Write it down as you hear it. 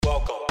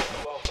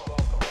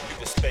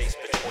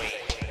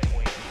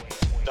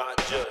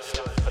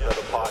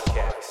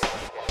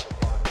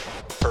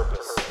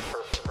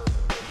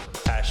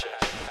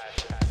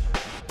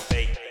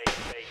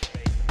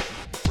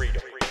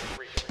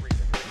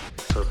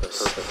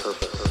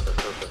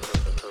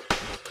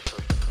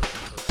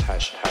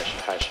Passion.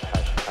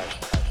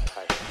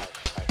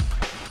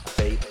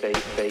 Faith.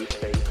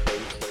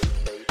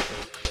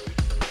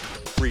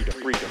 Freedom.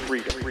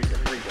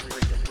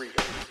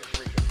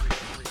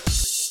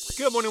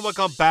 Good morning,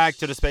 welcome back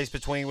to The Space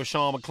Between with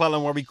Sean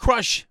McClellan, where we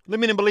crush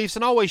limiting beliefs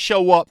and always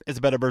show up as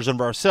a better version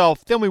of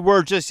ourselves than we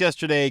were just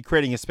yesterday,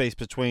 creating a space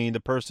between the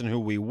person who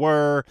we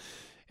were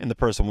and the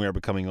person we are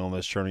becoming on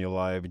this journey of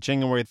life.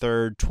 January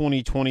 3rd,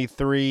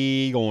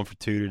 2023, going for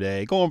two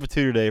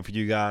today for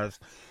you guys.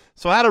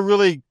 So I had a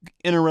really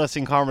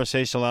interesting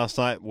conversation last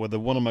night with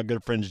one of my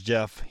good friends,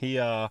 Jeff.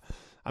 I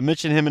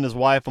mentioned him and his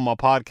wife on my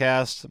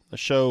podcast, a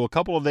show a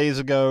couple of days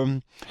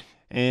ago.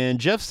 And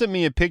Jeff sent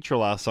me a picture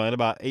last night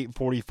about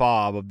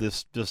 8:45 of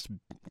this just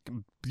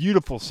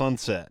beautiful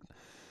sunset.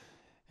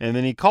 And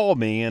then he called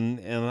me, and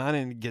I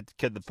didn't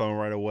get the phone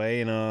right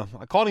away. And I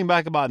called him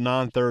back about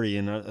 9:30,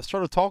 and I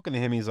started talking to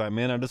him. He's like,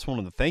 man, I just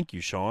wanted to thank you,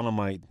 Sean. I'm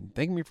like,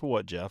 thank me for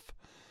what, Jeff?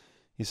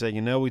 He said,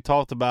 we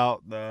talked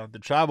about the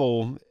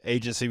travel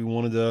agency we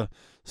wanted to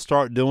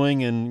start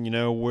doing, and,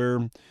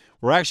 we're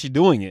actually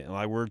doing it.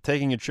 Like, we're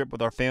taking a trip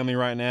with our family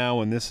right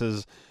now, and this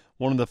is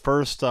one of the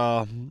first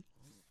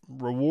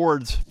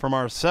rewards from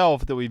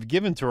ourselves that we've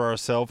given to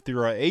ourselves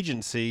through our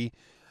agency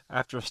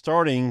after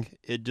starting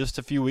it just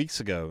a few weeks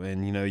ago.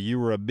 And, you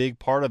were a big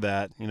part of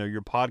that.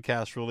 Your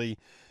podcast really,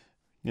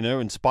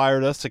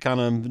 inspired us to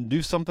kind of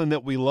do something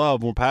that we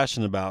love, we're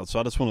passionate about. So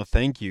I just want to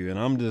thank you. And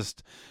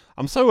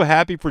I'm so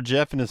happy for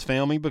Jeff and his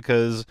family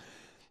because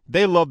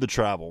they love to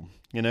travel.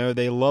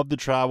 They love to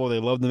travel. They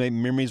love to make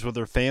memories with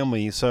their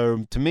family.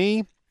 So to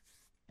me,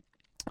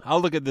 I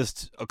look at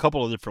this a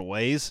couple of different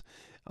ways.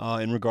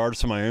 In regards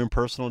to my own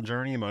personal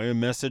journey and my own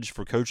message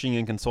for coaching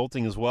and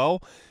consulting as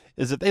well,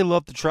 is that they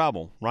love to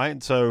travel,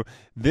 right? So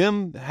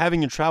them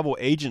having a travel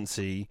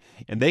agency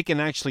and they can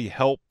actually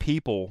help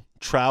people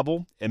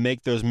travel and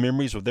make those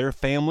memories with their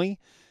family,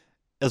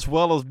 as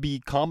well as be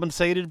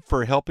compensated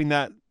for helping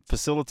that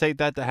facilitate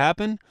that to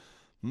happen.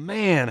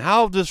 Man,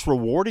 how just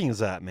rewarding is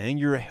that, man?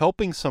 You're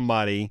helping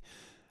somebody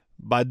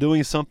by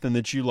doing something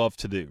that you love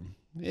to do.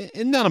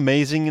 Isn't that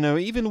amazing?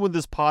 Even with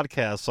this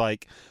podcast,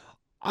 like,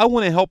 I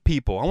want to help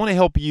people. I want to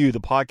help you, the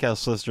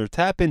podcast listener,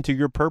 tap into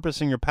your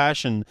purpose and your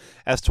passion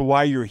as to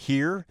why you're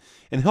here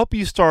and help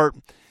you start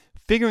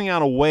figuring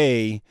out a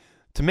way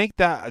to make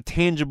that a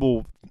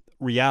tangible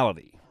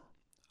reality.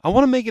 I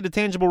want to make it a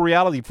tangible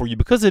reality for you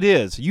because it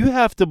is. You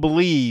have to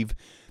believe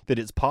that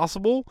it's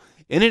possible,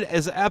 and it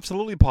is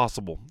absolutely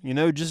possible.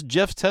 Just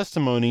Jeff's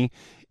testimony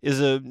is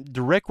a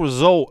direct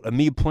result of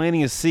me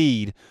planting a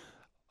seed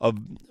of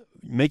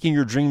making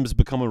your dreams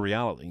become a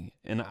reality.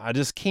 And I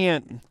just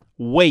can't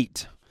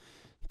wait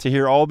to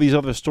hear all these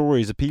other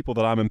stories of people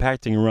that I'm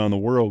impacting around the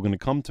world going to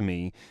come to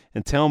me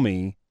and tell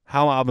me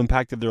how I've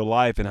impacted their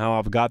life and how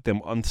I've got them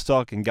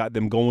unstuck and got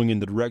them going in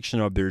the direction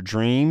of their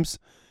dreams,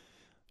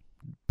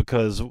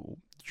 because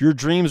your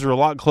dreams are a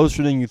lot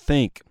closer than you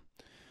think.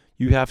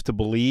 You have to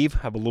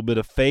believe, have a little bit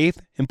of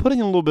faith, and put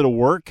in a little bit of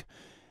work,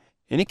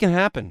 and it can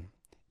happen.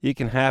 It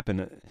can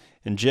happen.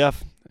 And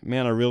Jeff,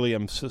 man,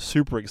 I'm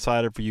super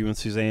excited for you and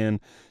Suzanne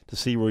to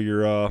see where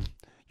your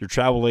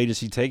travel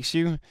agency takes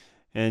you.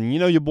 And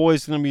your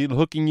boy's going to be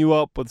hooking you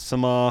up with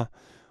some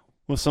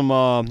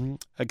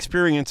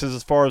experiences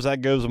as far as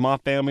that goes with my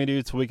family,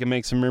 dude, so we can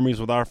make some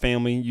memories with our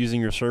family using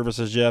your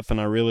services, Jeff.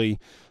 And I'm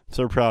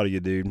so proud of you,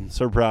 dude.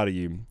 So proud of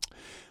you.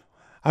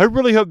 I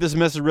really hope this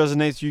message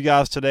resonates with you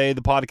guys today,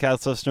 the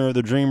podcast listener,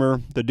 the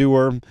dreamer, the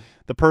doer,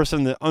 the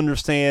person that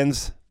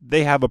understands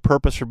they have a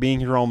purpose for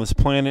being here on this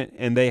planet,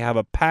 and they have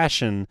a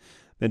passion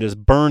that is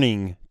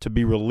burning to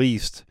be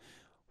released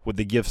with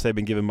the gifts they've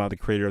been given by the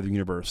creator of the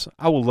universe.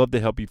 I would love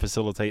to help you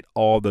facilitate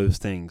all those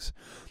things.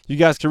 You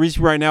guys can reach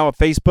me right now at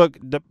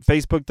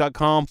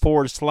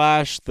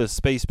facebook.com/The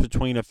Space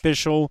Between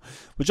Official,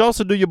 which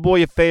also do your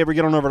boy a favor.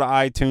 Get on over to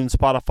iTunes,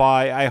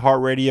 Spotify,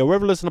 iHeartRadio,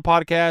 wherever you listen to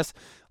podcasts.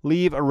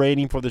 Leave a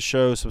rating for the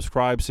show,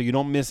 subscribe so you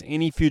don't miss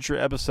any future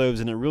episodes,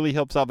 and it really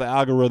helps out the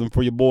algorithm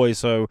for your boy.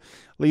 So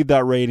leave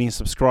that rating,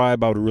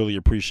 subscribe. I would really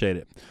appreciate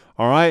it.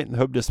 All right, I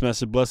hope this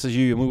message blesses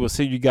you, and we will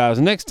see you guys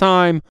next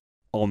time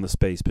on The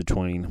Space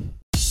Between.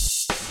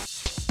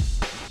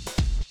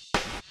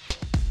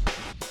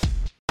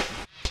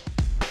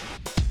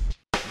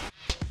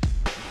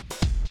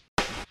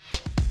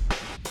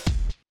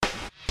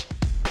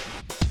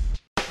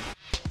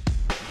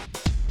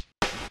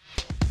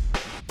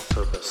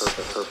 Purpose.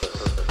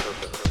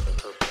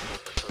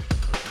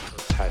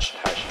 Passion.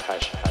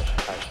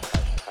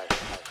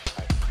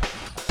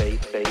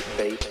 Faith.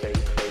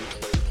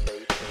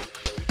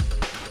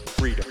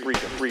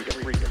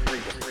 Freedom.